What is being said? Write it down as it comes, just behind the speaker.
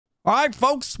All right,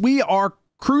 folks, we are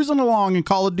cruising along in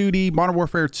Call of Duty Modern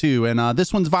Warfare 2, and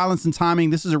this one's Violence and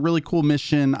Timing. This is a really cool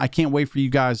mission. I can't wait for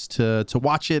you guys to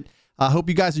watch it. I hope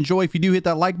you guys enjoy. If you do, hit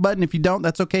that like button. If you don't,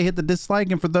 that's okay. Hit the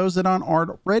dislike. And for those that aren't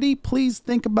already, please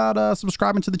think about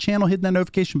subscribing to the channel, hitting that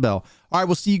notification bell. All right,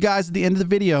 we'll see you guys at the end of the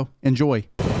video. Enjoy.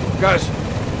 Guys,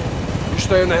 you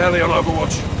stay in the heli on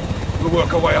Overwatch. We'll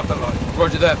work our way up the line.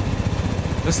 Roger that.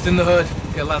 List in the hood.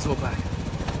 Get Laswell back.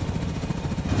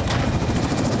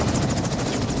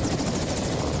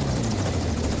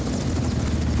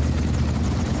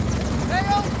 Hey,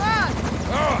 old man!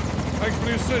 Ah, thanks for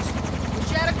the assist. We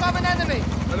shared a common enemy.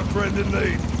 And a friend in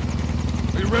need.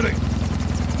 Are you ready?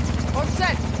 All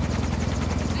set.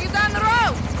 See you down the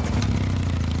road.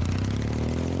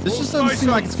 This just doesn't seem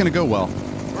like it's gonna go well.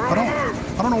 I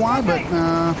don't know why, but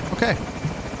okay.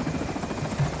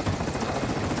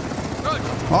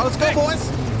 Oh, let's go,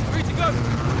 boys. Free to go.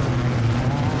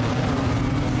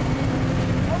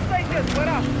 All stations, we're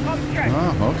up. Come check.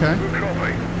 Oh, okay. Good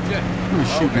copy. Yeah. Who are we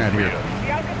shooting at here? The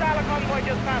Alcazar convoy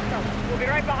just passed us. We'll be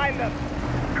right behind them.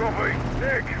 Copy.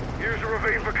 Nick, use a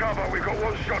ravine for cover. We've got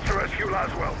one shot to rescue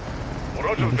Laswell.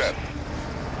 Roger that.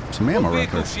 Some ammo right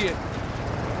Vehicle there. shit.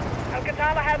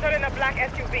 Alcazar has her in a black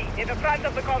SUV in the front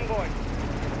of the convoy.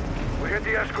 We hit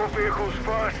the escort vehicles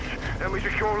first, then we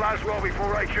secure Laswell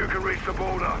before AQ can reach the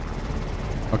border.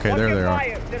 Okay, there they are.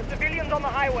 Fire. There's civilians on the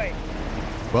highway.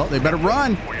 Well, they better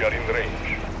run. We are in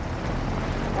range.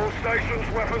 All stations,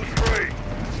 weapons free.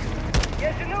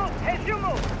 Yes, you move. Yes, you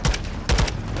move.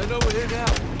 I know we're here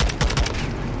now.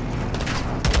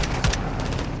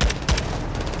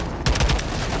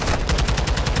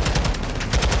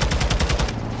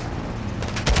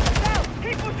 Down.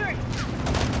 Keep pushing.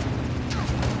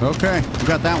 Okay, we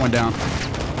got that one down.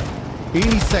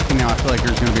 Any second now, I feel like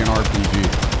there's going to be an RPG.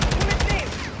 Unit team,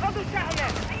 how do shot on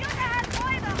them?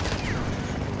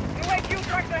 New AQ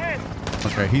tracks ahead.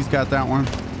 Okay, he's got that one.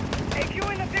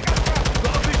 AQ in the pickup truck.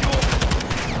 Got a visual.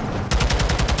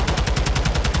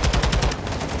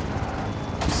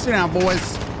 Sit down,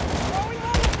 boys. Throwing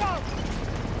Molotov.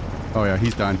 Oh, yeah,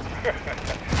 he's done.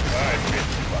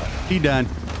 He done.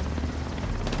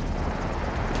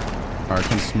 All right,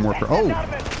 comes some more. Oh,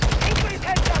 Increase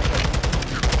headshot.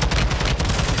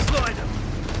 Slide him.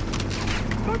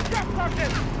 Good shot,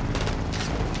 Sergeant.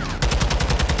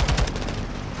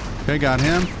 okay, got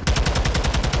him.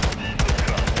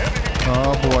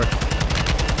 Oh, boy.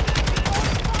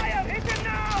 Fire, hit him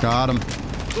now. Got him.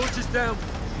 Launch is down.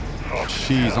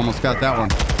 Jeez, almost got that one.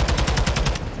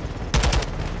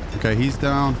 Okay, he's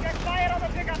down. Get fire on the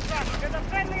pickup truck. There's a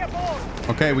friendly aboard.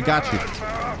 Okay, we got you.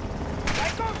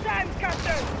 Like those times,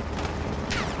 Captain.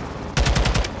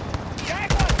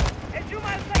 Jaguar, es you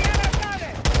mal sayana sabe.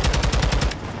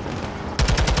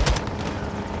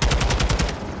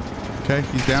 Okay,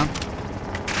 he's down.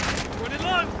 Running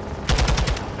low.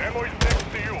 Ammo is next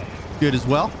to you. Good as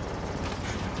well.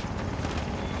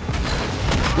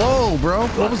 Whoa, bro.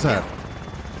 What was that?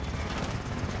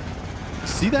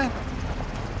 See that?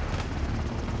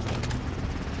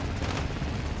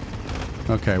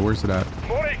 Okay, where's it at?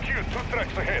 More AQ, 2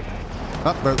 tracks ahead.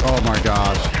 Up there. Oh my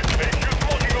gosh. AQ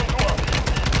smoking onto us.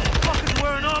 Fuckers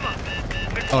wearing armor.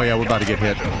 Oh yeah, we're about to get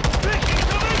hit.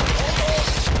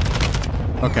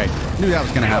 Okay, knew that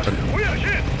was gonna happen. We are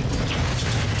hit.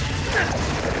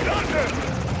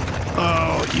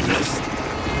 Oh, you missed.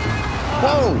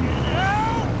 Whoa!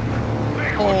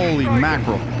 Holy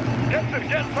mackerel.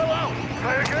 Get fell out.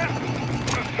 Try again.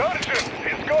 The sergeant,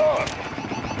 he's gone.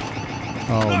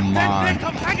 Oh my.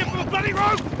 I'm hanging from a bloody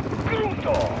rope.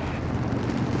 Brutal.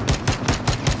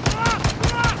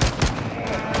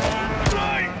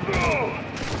 Right through.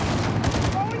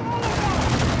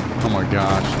 Oh my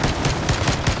gosh.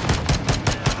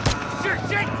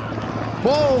 Shit.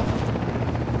 Whoa!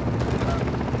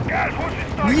 Guys, what's his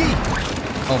start? Yeet.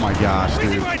 Oh my gosh,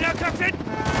 Easy dude. right now, Captain.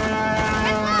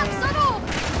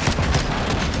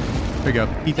 There you go.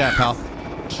 Eat that, pal.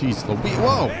 Jeez Louise.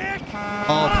 Whoa!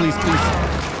 Oh, please, please.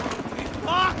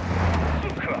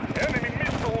 Enemy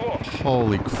missile lost.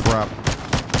 Holy crap.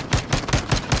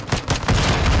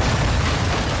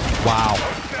 Wow.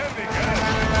 Outstanding,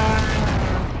 guys.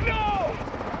 No!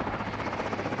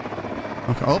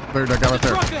 Okay. Oh, there's that guy right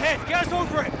there. Truck ahead. Get us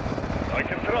over it. I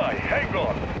can try. Hang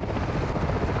on.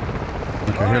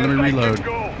 Okay, here, let me reload.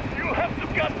 Go. You have to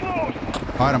cut close.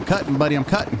 All right, I'm cutting, buddy. I'm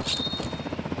cutting.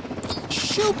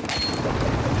 Shoot.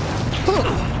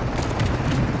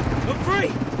 I'm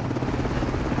free.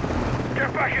 Get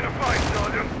back in the fight,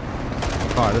 Sergeant.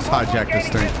 All right, let's hijack this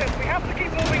thing. We have to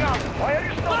keep moving up. Why are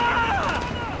you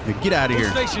stopping? Yeah, get out of All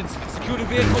here. stations. Secure the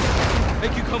vehicle.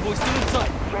 AQ convoy still in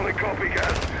sight. Solid copy,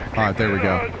 guys. All right, there we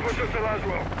go. Push us to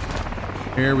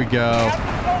Laswell. Here we go.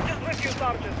 Have the soldiers with you,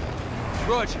 Sergeant.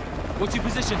 Rog, what's your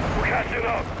position? We're catching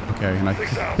up. Okay, and I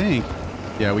think,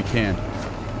 yeah, we can.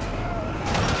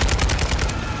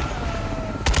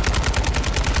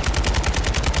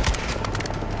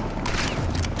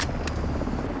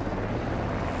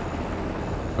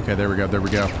 Okay, there we go. There we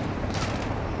go.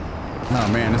 Oh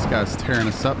man, this guy's tearing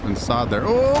us up inside there.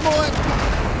 Oh boy!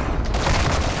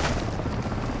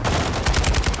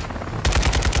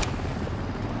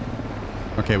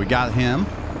 Okay, we got him.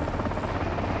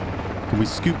 Can we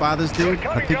scoot by this dude?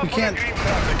 I think we can.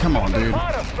 Come on, dude.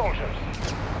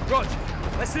 Rog,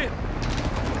 that's it.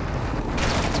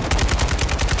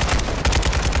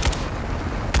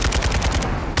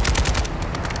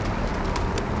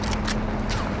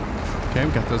 Okay,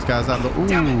 we got those guys out of the... Ooh,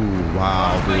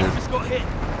 wow, dude. Just got hit.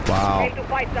 Wow. Aim to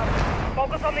fight, Sergeant.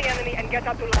 Focus on the enemy and get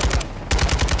up to Laswell.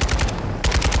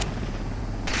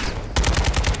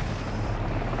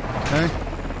 Okay.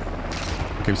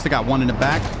 Okay, we still got one in the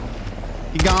back.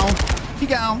 He gone. He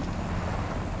gone.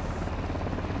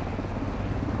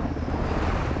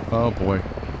 Oh, boy.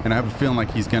 And I have a feeling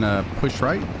like he's going to push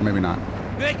right. Maybe not.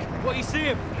 Nick, what you see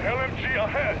him? LMG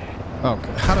ahead. Oh,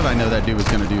 how did I know that dude was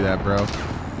going to do that, bro?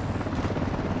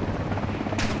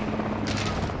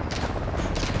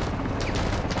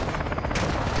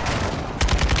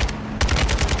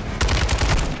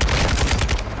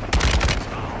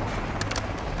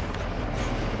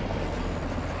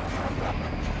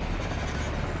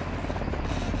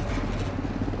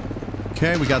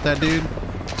 Okay, we got that dude.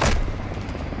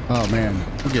 Oh man,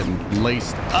 we're getting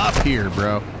laced up here,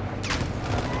 bro.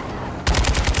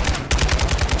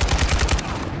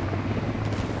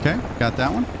 Okay, got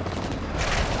that one.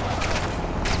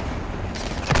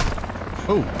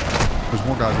 Oh, there's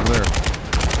more guys over there.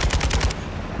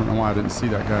 I don't know why I didn't see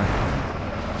that guy.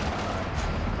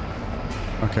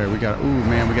 Okay, we got, ooh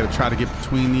man, we got to try to get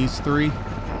between these three.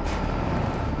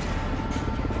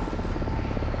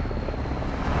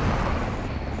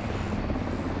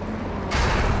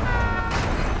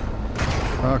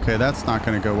 Okay, that's not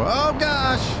going to go well. Oh,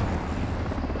 gosh.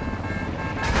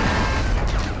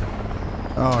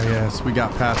 Oh, yes, we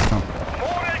got past them.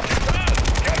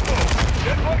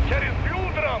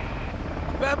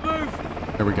 Bad move.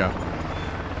 There we go.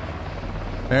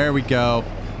 There we go.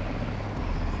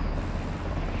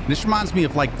 This reminds me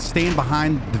of, like, staying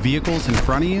behind the vehicles in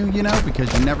front of you, you know,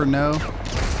 because you never know.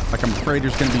 Like, I'm afraid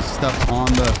there's going to be stuff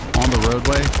on the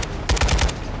roadway.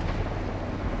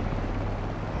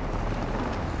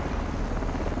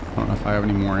 I don't know if I have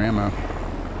any more ammo.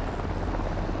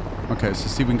 Okay, so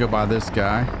see if we can go by this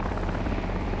guy.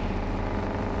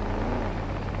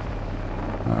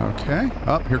 Okay.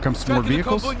 Up, here comes some more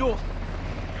vehicles. Solid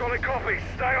copy.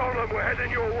 Stay on them. We're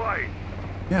heading your way.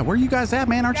 Yeah, where are you guys at,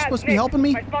 man? Aren't you supposed to be helping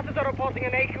me? My spotters are reporting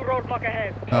an AQ roadblock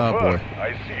ahead. Oh, boy.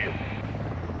 I see it.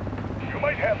 You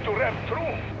might have to ram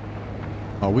through.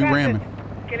 Oh, we ramming.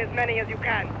 Kill as many as you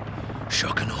can.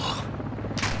 Shock and awe.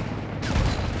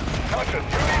 Sergeant,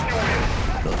 you need new wheels.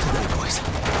 Not today, boys.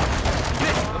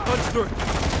 Nick, a punch through.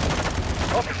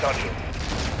 Copy, Sergeant.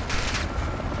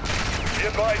 Be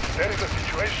advised, there is a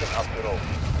situation after all.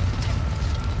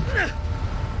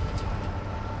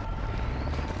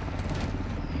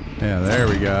 Yeah, there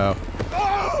we go.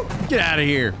 Get out of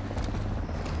here.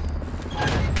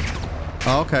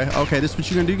 Oh, okay, okay. This is what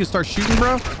you're gonna do? You can start shooting,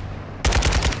 bro?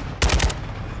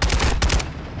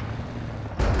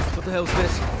 What the hell's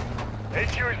this?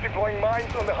 AQ is deploying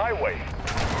mines on the highway.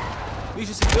 We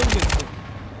should see buildings.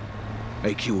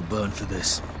 AQ will burn for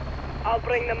this. I'll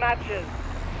bring the matches.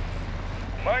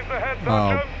 Mines ahead, Oh,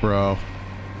 Sergeant. bro.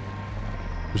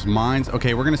 There's mines.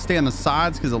 Okay, we're gonna stay on the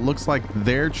sides because it looks like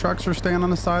their trucks are staying on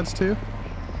the sides too.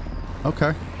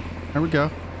 Okay, there we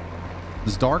go.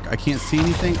 It's dark. I can't see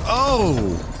anything.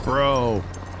 Oh, bro.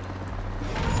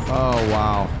 Oh,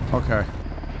 wow. Okay.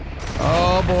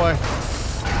 Oh, boy.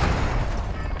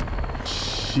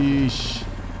 Sheesh.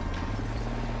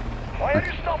 Why are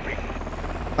you stopping?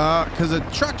 Because a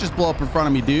truck just blew up in front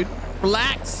of me, dude.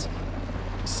 Relax.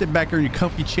 Sit back here in your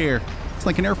comfy chair. It's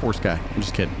like an Air Force guy. I'm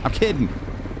just kidding. I'm kidding.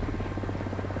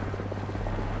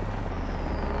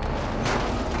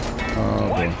 Oh,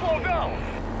 Why boy. slow down?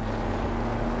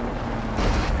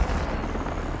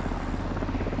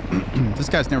 This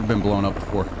guy's never been blown up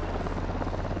before.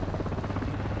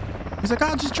 He's like,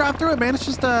 I'll just drive through it, man. It's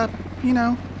just you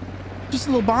know, just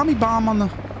a little bomby bomb on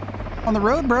the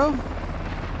road, bro.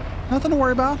 Nothing to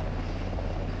worry about.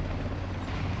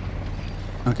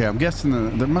 Okay, I'm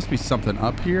guessing there must be something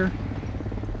up here.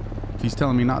 If he's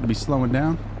telling me not to be slowing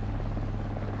down.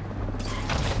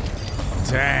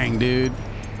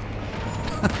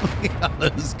 Look at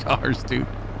those cars, dude.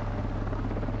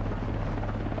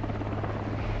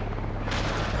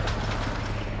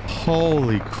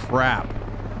 Holy crap.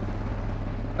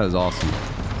 That is awesome.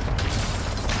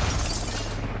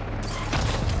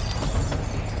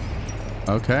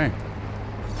 Okay.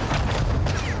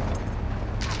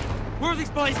 Where are these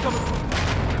bodies coming from?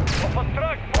 Off a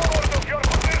track forward of your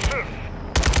position.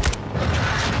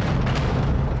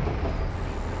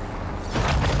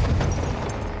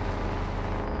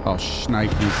 Oh,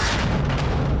 shnikes.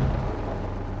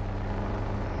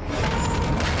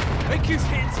 AQ's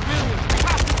hitting civilians. We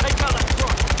have to take out that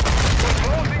truck. We're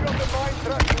closing on the mine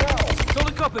track now.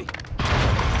 Solid copy.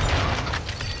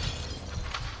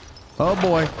 Oh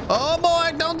boy. Oh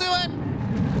boy, don't do it.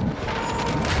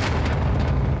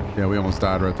 Yeah, we almost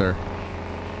died right there.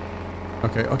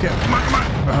 Okay, okay. Come on, come on.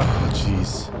 Oh,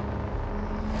 jeez.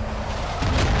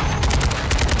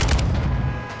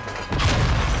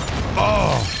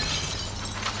 Oh.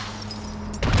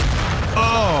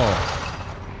 Oh.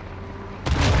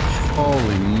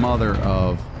 Holy mother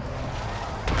of.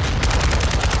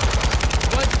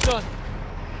 Light's done.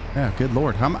 Yeah, good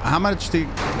lord. How much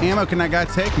ammo can that guy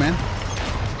take, man? You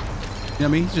know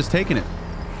what I mean? He's just taking it.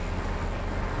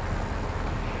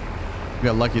 We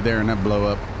got lucky there and that blow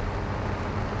up.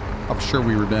 I'm sure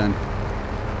we were done.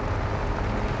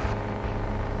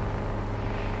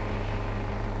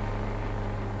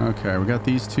 Okay, we got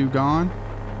these two gone.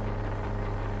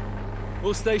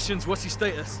 All stations, what's your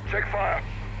status? Check fire.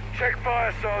 Check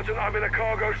fire, Sergeant. I'm in a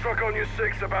cargo truck on your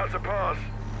 6 about to pass.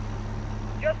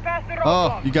 Just past the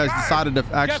roadblock. Oh, you guys decided to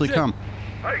actually come.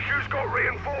 AQ's got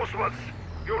reinforcements.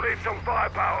 You'll need some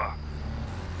firepower.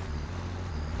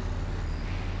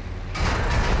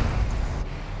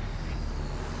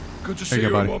 Good to There see you you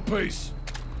go, in buddy. one piece.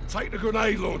 Take the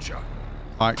grenade launcher.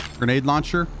 All right, grenade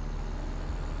launcher.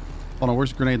 Hold on,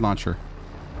 where's the grenade launcher?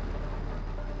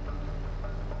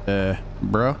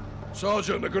 Bro.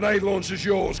 Sergeant, the grenade launcher's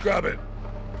yours. Grab it.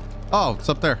 Oh, it's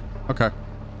up there. Okay.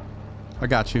 I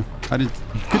got you. I didn't.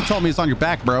 You could have told me it's on your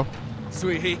back, bro.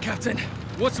 Sweet heat, Captain.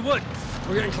 What's the word?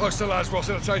 We're getting close to Lazarus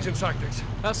and are changing tactics.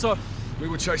 How so? We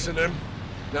were chasing them.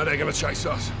 Now they're gonna chase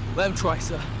us. Let them try,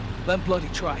 sir. Let them bloody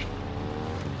try.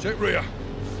 Check rear.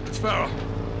 It's Farah.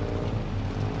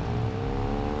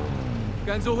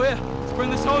 Gang's all here. Let's bring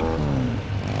this home.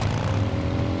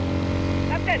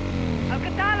 Captain,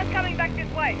 Al-Qatala's coming back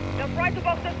this way. They'll try to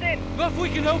box us in. Not if we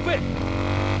can help it.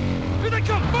 Here they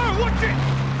come. Fire, watch it.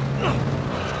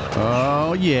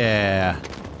 Oh yeah.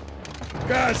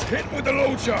 Guys, hit with the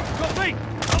launcher. Got me.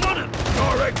 I'm on it.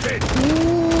 Direct hit.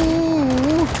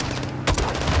 Ooh.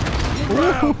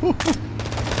 Ground.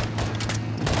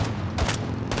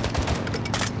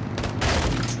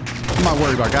 I'm not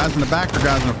worried about guys in the back or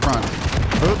guys in the front.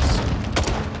 Oops.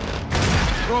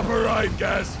 Proper aim,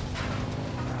 guys.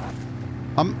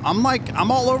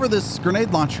 I'm all over this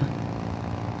grenade launcher. I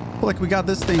feel like we got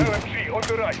this thing. LMG on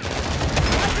the right.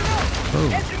 Oh.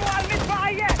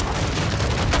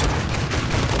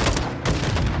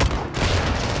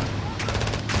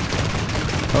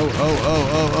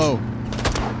 Oh.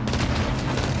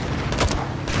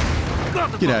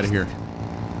 Get out of here.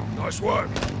 Nice work.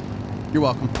 You're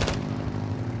welcome.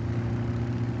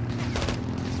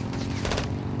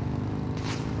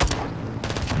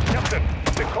 Captain,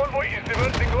 the convoy is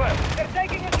diverting left. They're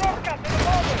taking a shortcut to the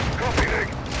border. Copy, Nick.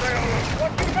 Stay on them.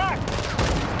 Watch your back.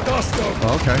 Dust them.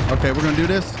 Oh, okay, we're gonna do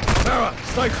this. Farah,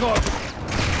 stay close.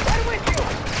 Right with you.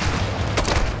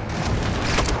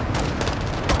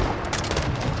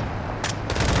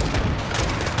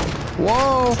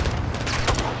 Whoa!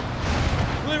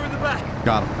 Clear in the back.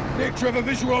 Got him. Nick, do you have a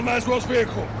visual on Laswell's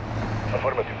vehicle?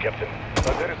 Affirmative, Captain.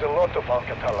 But there is a lot of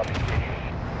Al-Qatala between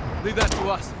you. Leave that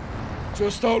to us.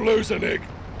 Just don't lose her, Nick.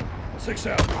 6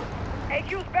 out.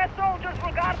 AQ's best soldiers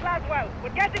will guard Laswell. We're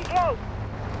getting close.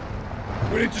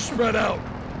 We need to spread out.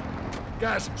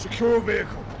 Guys, secure a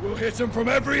vehicle. We'll hit them from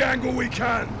every angle we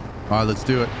can. All right, let's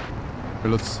do it.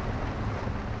 Here,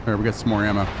 Here, we got some more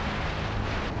ammo.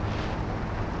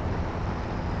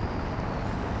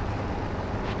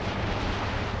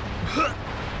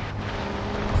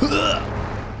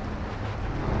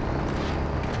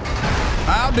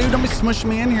 Ow, dude, don't be smushing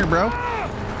me in here, bro.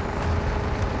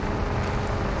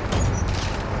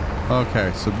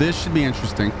 Okay, so this should be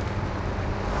interesting.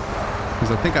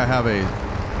 Because I think I have a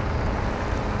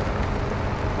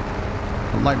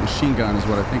light machine gun is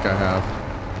what I think I have.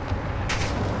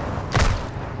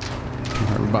 All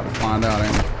right, we're about to find out,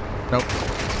 ain't we? Nope.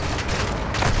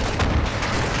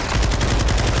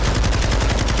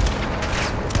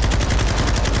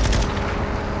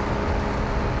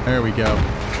 There we go.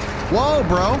 Whoa,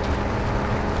 bro.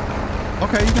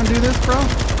 Okay, you gonna do this, bro?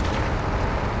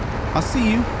 I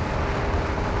see you.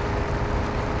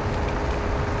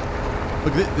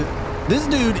 Look, this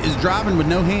dude is driving with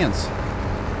no hands.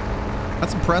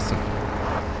 That's impressive.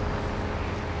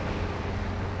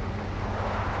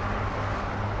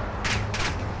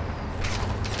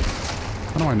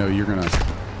 How do I know you're gonna...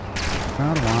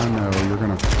 How do I know you're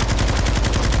gonna...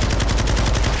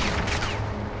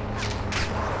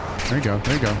 There you go.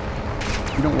 There you go.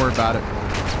 You don't worry about it.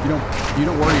 You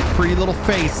don't worry, pretty little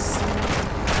face.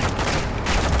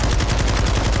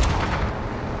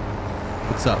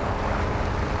 What's up?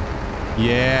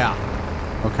 Yeah.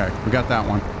 Okay, we got that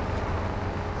one.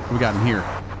 What we got in here?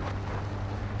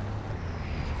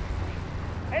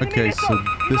 Okay, so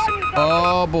this...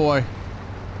 Oh, boy.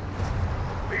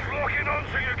 He's locking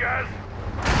onto you guys.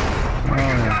 Oh,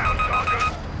 yeah.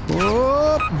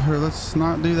 Whoop. Here, let's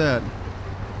not do that.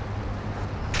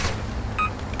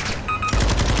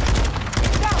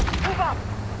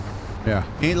 Yeah,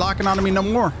 he ain't locking onto me no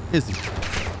more, is he?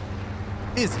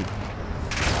 Is he?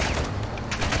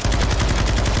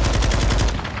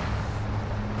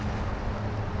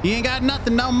 He ain't got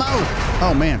nothing no more.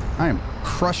 Oh man, I am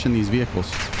crushing these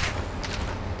vehicles.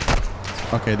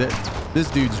 Okay,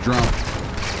 this dude's drunk.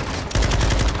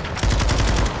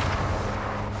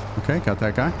 Okay, got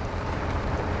that guy.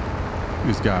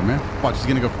 This guy, man. Watch, he's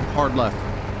gonna go hard left.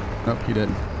 Nope, he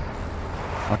didn't.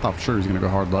 I thought for sure he was gonna go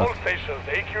hard left. All stations,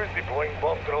 AQ is deploying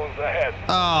bomb drones ahead.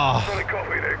 Oh. Solid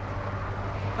copy, Nick.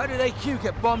 How did AQ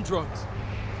get bomb drones?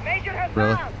 Major has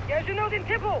Really? down. يا جنود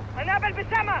انتبهوا. أنابل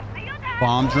بالسما.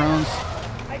 Bomb drones?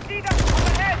 I see them on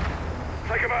ahead.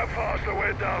 Take him out faster,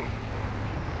 we're down.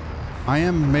 I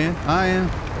am, man. I am.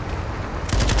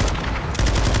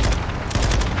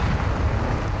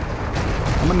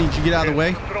 I'm gonna need you to get out of the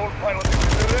way. Drone pilot is in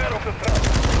the rear of the truck.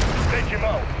 Take him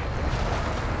out.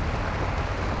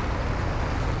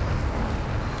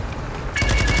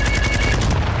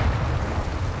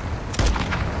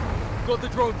 Got the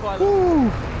drone pilot.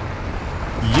 Woo.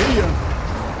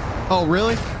 Yeah. Oh,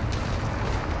 really?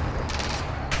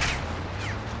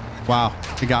 Wow,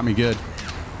 it got me good.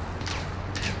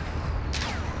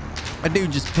 That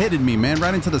dude just pitted me, man,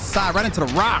 right into the side, right into the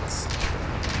rocks.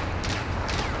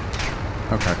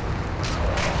 Okay.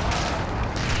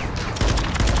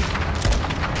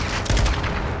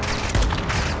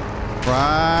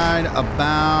 Right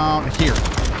about here.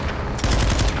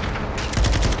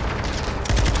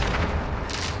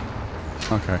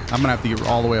 Okay, I'm gonna have to get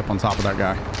all the way up on top of that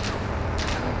guy.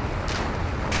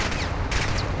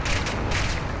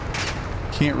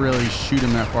 Can't really shoot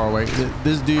him that far away.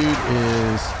 This dude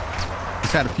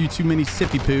he's had a few too many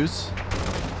sippy poos.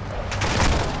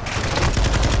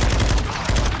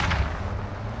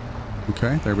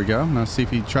 Okay, there we go. Now see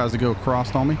if he tries to go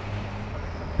across on me.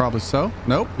 Probably so.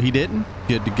 Nope, he didn't.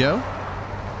 Good to go.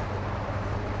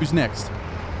 Who's next?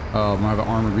 Oh, I have an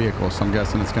armored vehicle, so I'm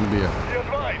guessing it's going to be a... Be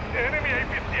advised, enemy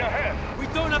APC ahead. We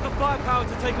don't have the firepower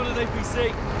to take on an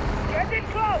APC. Get in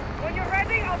close. When you're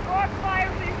ready, I'll cross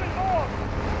fire so you can board.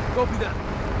 Copy that.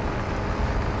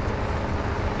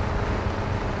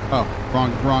 Oh,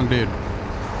 wrong dude.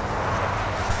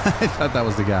 I thought that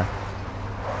was the guy.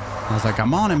 I was like,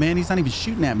 I'm on him, man. He's not even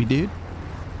shooting at me, dude.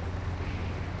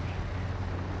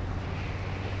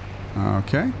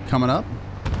 Okay, coming up.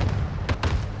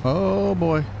 Oh,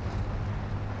 boy.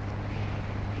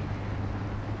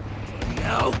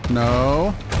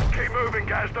 No. Keep moving,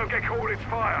 guys. Don't get caught in its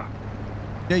fire.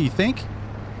 Yeah, you think?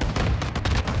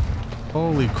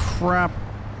 Holy crap.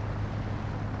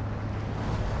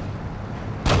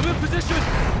 I'm in position.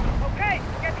 Okay,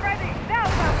 get ready. Now,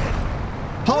 Captain.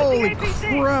 Holy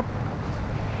APC. crap.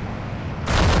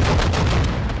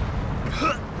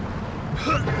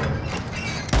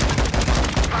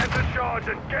 Time to charge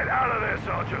and get out of there,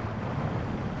 Sergeant.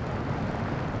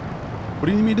 What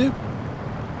do you need me to do?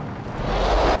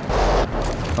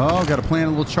 Oh, got to plan a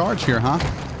little charge here, huh?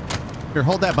 Here,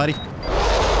 hold that, buddy.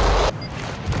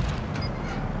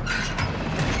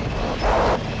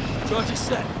 Charge is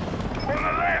set. On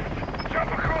the left.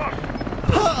 Jump across.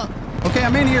 Huh. Okay,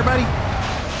 I'm in here, buddy.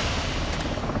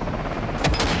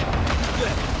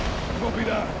 There. Copy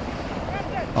that.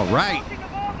 Captain, All right. crossing the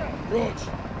border. Rog.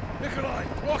 Nikolai,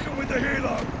 walk him with the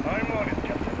helo. I'm on it,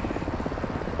 Captain.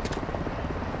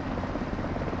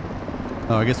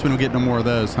 Oh, I guess we don't get no more of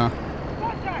those, huh?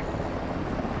 Contact.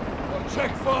 Well,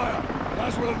 check fire.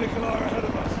 That's where the Nikolai are ahead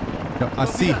of us. Yep, I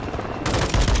see.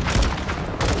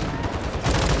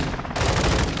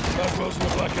 Roswell's in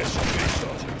the black SUV,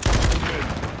 Sergeant. Good.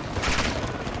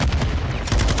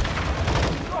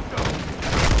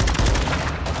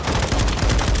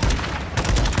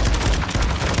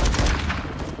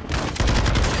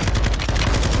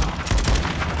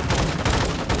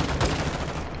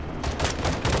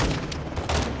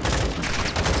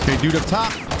 dude up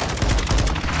top.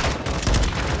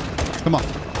 Come on.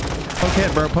 Poke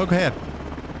ahead, bro. Poke ahead.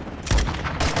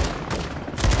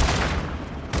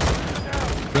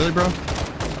 Really, bro?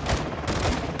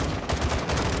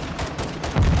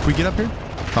 Can we get up here?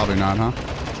 Probably not, huh?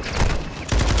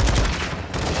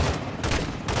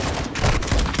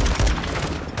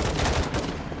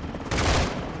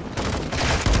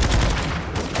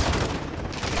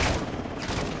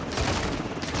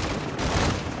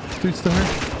 Dude's still here.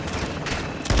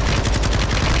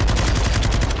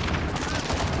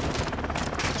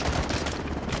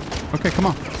 Okay, come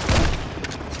on.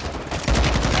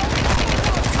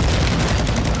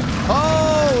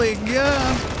 Holy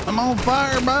God. I'm on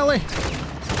fire, Biley.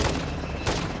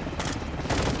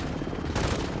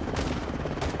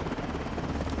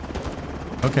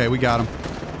 Okay, we got him.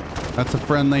 That's a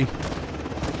friendly.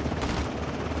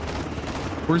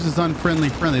 Where's his unfriendly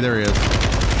friendly? There he is.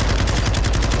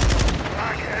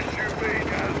 Black SUV,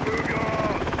 guys, move your...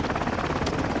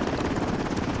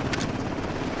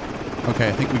 Okay,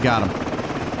 I think we got him.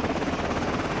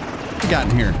 What we got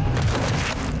in here?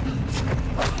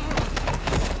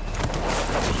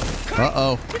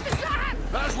 Uh-oh.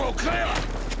 Laswell, clear!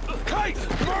 Kate,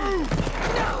 move!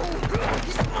 No!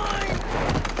 He's mine!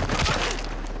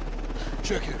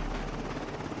 Check it.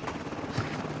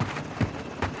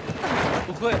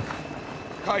 We're clear.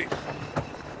 Kate.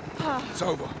 It's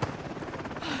over.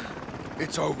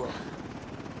 It's over.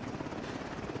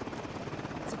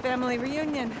 It's a family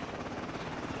reunion.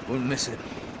 Wouldn't miss it.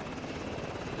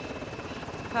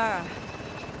 Ah.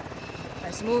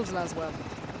 Nice moves, Laswell.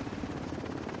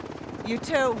 You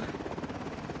too.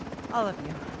 All of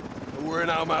you. We're in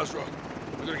Al Mazrah.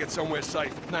 We're gonna get somewhere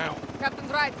safe. Now.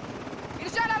 Captain's right.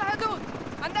 رجال على الحدود.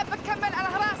 عندك بكمل على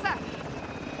هراسة.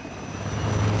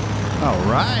 All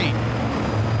right.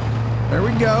 There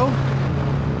we go.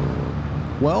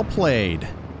 Well played.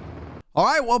 All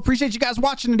right. Well, appreciate you guys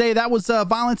watching today. That was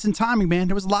Violence and Timing, man.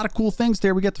 There was a lot of cool things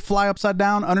there. We got to fly upside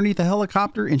down underneath a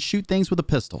helicopter and shoot things with a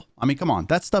pistol. I mean, come on.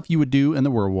 That's stuff you would do in the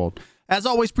real world. As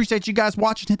always, appreciate you guys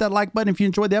watching. Hit that like button if you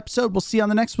enjoyed the episode. We'll see you on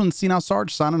the next one.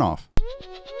 SenileSarge signing off.